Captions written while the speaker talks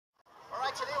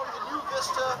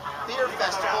Vista Beer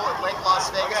Festival at Lake Las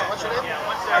Vegas. And what's your name?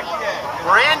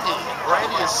 Brandy.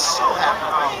 Brandy is so happy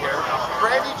to be here.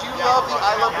 Brandy, do you love the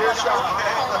I Love Beer show?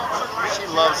 She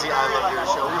loves the I Love Beer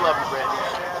show. We love you, Brandy.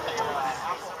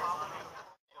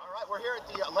 All right, we're here at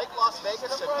the Lake Las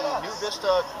Vegas at the New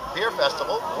Vista Beer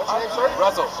Festival. What's your name, sir?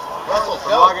 Russell. Russell.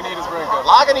 From Lagunitas Brewing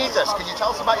Company. Lagunitas. Can you tell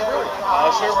us about your brewery?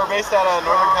 Sure. We're based out of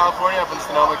Northern California, up in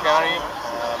Sonoma County.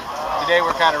 Today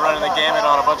we're kind of running the gamut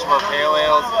on a bunch of our pale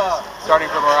ales, starting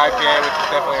from our IPA, which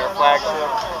is definitely our flagship.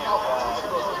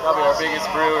 Probably our biggest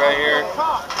brew right here.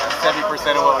 70%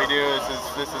 of what we do is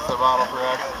this is the model for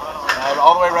us.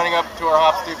 All the way running up to our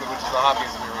Hop Stupid, which is the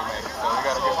hoppiest beer we make. So we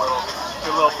got a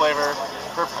good little flavor.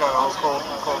 Perfect on a cold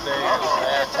day.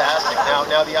 Fantastic. Now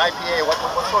the IPA. What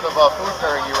sort of food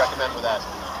pairing do you recommend with that?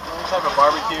 Any type of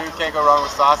barbecue. Can't go wrong with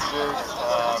sausages.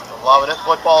 Loving it.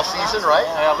 Football season, right?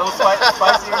 Yeah, a little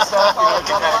spicier stuff. You know, it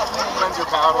can kind of cleanse your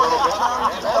palate a little bit.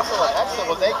 Excellent, excellent.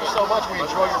 Well, thank you so much. We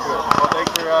enjoy your beer. Well, thanks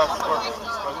for supporting us.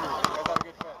 You guys have a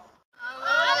good fest.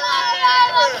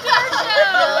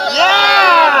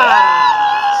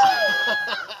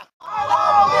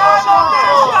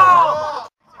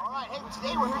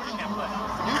 Today we're here at the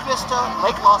New Vista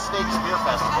Lake Las Vegas Beer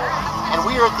Festival, and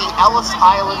we are at the Ellis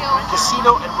Island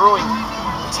Casino and Brewing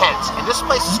tent, and this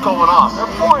place is going off. They're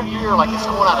pouring beer like it's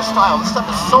going out of style. This stuff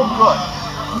is so good.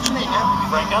 What's your name, man?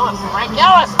 Frank Ellis. Frank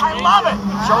Ellis, I love it.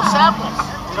 Show samples.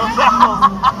 Show samples.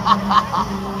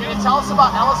 Can you tell us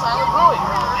about Ellis Island Brewing?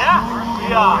 Yeah,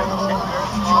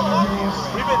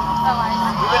 we've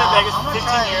been in Vegas for 15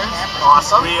 years.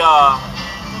 Awesome. We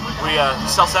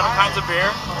sell 7 kinds of beer,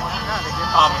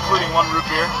 including 1 root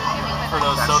beer for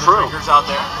those soda drinkers out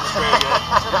there. It's very good.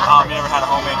 You never had a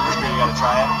homemade root beer, you got to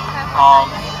try it.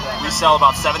 We sell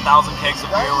about 7,000 kegs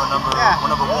of beer. We're number 1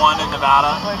 in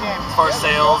Nevada as far as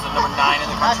sales, and number 9 in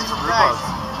the country for brew pubs.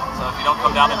 So if you don't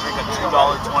come down and drink a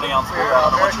 $2.20-ounce beer, I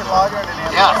don't know what you're doing.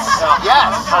 Yes,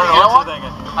 yes. I don't know what you're thinking.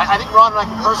 I think Ron and I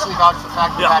can personally vouch for the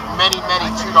fact we've had many $2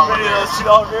 beers.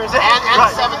 $2 beers. And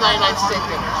right. $7.99 steak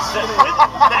dinners.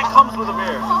 That comes with a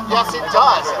beer. Yes, it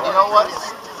does. And you know what? It's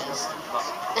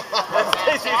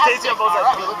tasty on both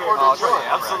sides.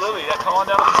 Absolutely. Yeah, come on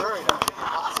down to the brewery now.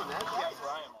 Awesome, man.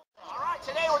 All right,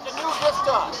 today we're at the New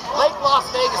Vista Lake Las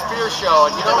Vegas Beer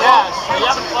Show, and you know what? Are you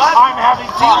having fun? I'm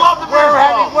having fun. Do you love the beer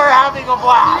show? We're having a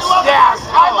blast. Yes,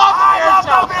 I love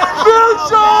the beer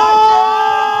show.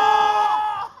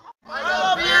 I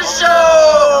love beer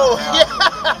show. Yeah.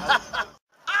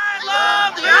 I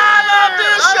love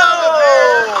beer show.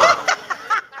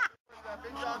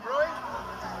 Big John Brewing,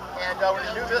 and we're at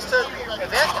the New Vista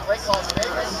event at Lake Las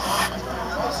Vegas.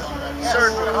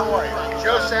 Sir, how are you?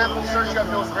 Joe Sample, Sir, you're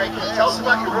doing great. Tell us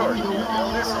about your brewery.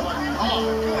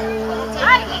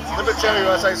 Let me tell you,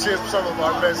 as I see some of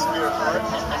our best beer, right?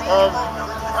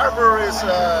 Our brewery is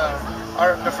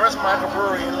the first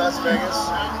microbrewery in Las Vegas,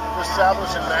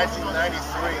 established in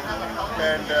 1993,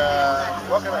 and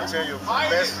what can I tell you?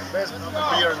 Best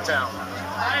beer in town.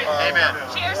 Amen.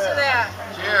 Cheers to that.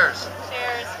 Cheers.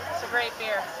 Cheers. It's a great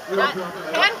beer.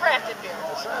 Handcrafted beer.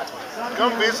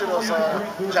 Come visit us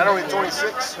January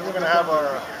 26th. We're going to have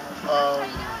our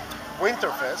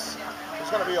Winter Fest. It's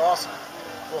going to be awesome.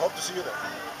 We'll hope to see you there.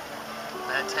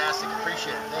 Fantastic.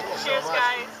 Appreciate it. Thank you so Cheers, much.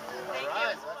 guys. Thank you.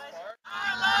 I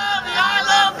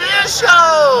love beer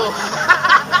show.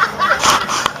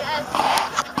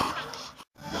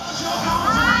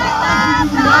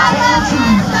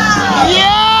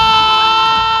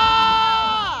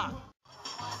 Yeah!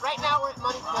 Right now we're at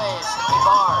Money Place, a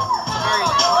bar. It's a very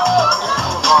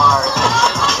beautiful bar.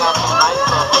 It's got some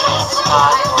nice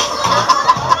Scott.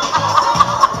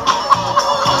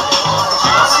 As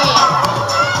you can see,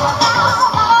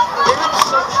 very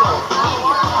social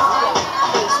media.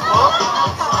 Facebook.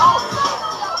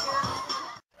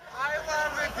 I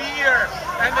love the beer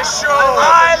and the show.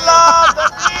 I love the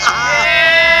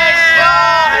beer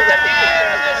show. And the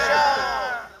beer show.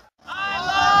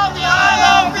 I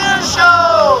love beer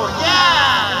show.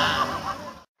 Yeah. All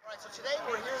right, so today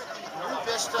we're here at the New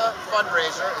Vista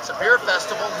fundraiser. It's a beer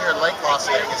festival here in Lake Las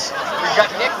Vegas. We've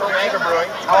got Nick from Mega Brewing.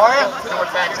 How are you? Doing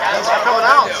fantastic. Thanks for coming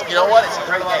out. You know what? It's a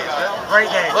great day, isn't it? Great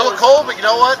day. A little cold, but you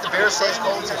know what? The beer stays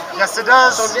cold too. Yes, it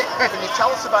does. So Nick, can you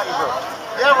tell us about your brewery?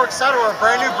 Yeah, we're excited. We're a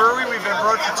brand new brewery. We've been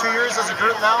brewing for 2 years as a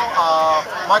group now.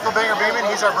 Michael Banger-Beeman,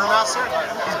 he's our brewmaster.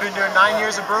 He's been doing 9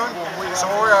 years of brewing.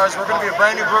 So what we are is we're going to be a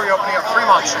brand new brewery opening at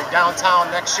Fremont Street downtown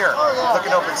next year.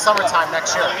 Looking to open summertime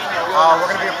next year.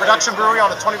 We're going to be a production brewery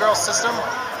on a 20-barrel system.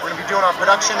 We're going to be doing our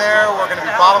production there. We're going to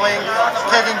be bottling,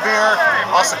 kegging beer.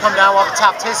 Also come down, we'll have a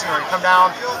tap tasting room. Come down,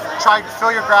 try,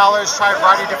 fill your growlers, try a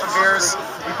variety of different beers.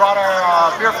 We brought our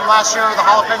beer from last year, the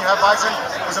Jalapeno Hefeweizen.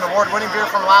 It was an award-winning beer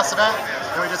from the last event.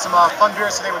 Then we did some fun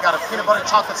beers today. We got a peanut butter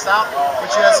chocolate stout,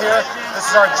 which you guys here. This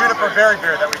is our juniper berry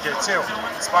beer that we did too,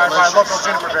 inspired by local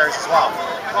juniper berries as well.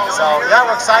 So yeah,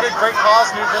 we're excited. Great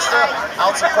cause, New Vista,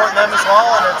 out supporting them as well,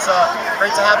 and it's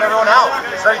great to have everyone out.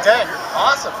 Great day.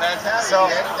 Awesome, fantastic.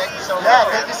 So, thank you so much. Yeah,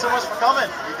 thank you so much for coming.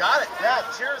 You got it. Yeah,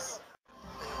 cheers.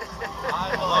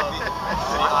 I love the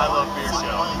I Love Beer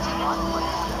Show.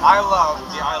 I love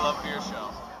the I Love Beer Show.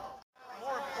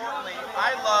 More importantly,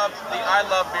 I love the I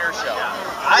Love Beer Show.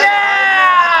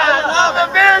 I love the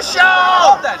beer show.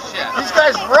 I love that shit. These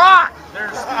guys rock.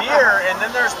 There's beer, and then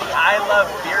there's the I Love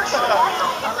Beer Show.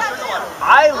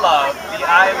 I love the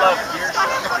I Love Beer Show.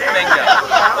 Bingo.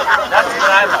 That's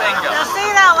what I love. Bingo. Now say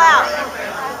it out loud.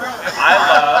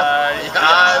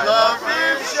 I love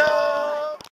beer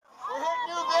show. We're here at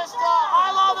New Vista.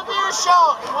 I love the beer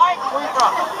show. Mike, where you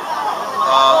from?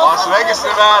 Las Vegas,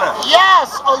 Nevada.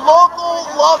 Yes, a local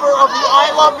lover of the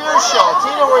I Love Beer Show.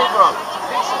 Tina, where are you from?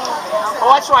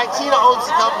 Oh, that's right. Tina owns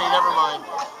the company. Never mind.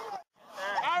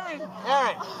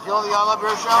 Aaron, you know the I Love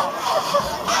Beer Show?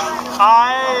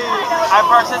 I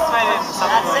participated in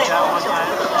something like that one time.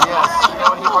 Yes. You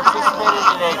know, he participated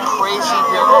in a crazy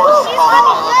beer roast called the I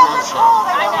Love Beer Show.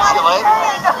 Did you get laid?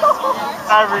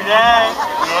 Every day.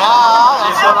 Yeah,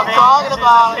 that's what I'm talking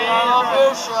about. The I Love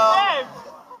Beer Show.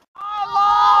 I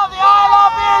love the I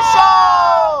Love Beer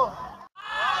Show.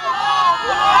 I love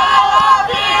the I Love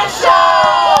Beer Show.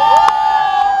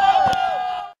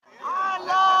 I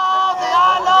love the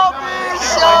I Love Beer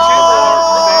Show.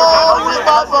 With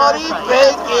my buddy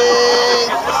Bacon.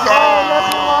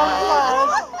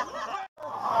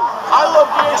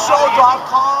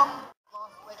 ILoveBeerShow.com.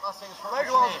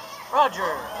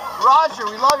 Roger,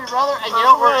 we love you, brother. And you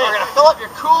know, we're going to fill up your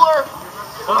cooler.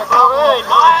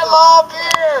 I love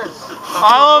beers.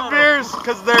 I love beers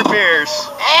because they're beers.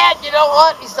 And you know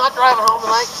what? He's not driving home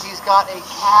tonight because he's got a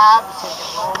cab to take him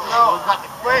home. No.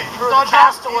 Wait, he's not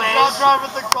castaways. He's not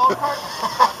driving the golf cart?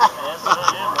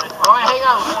 All right, hang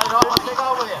on. I'll take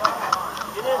off with you.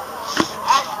 Get in.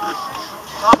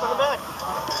 Hop in the back.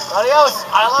 Adios.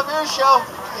 I love your show.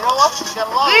 You know what? You gotta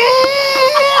love it.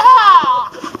 Yeah!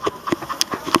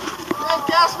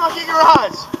 Gas Monkey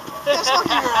Garage. Gas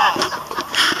Monkey Garage.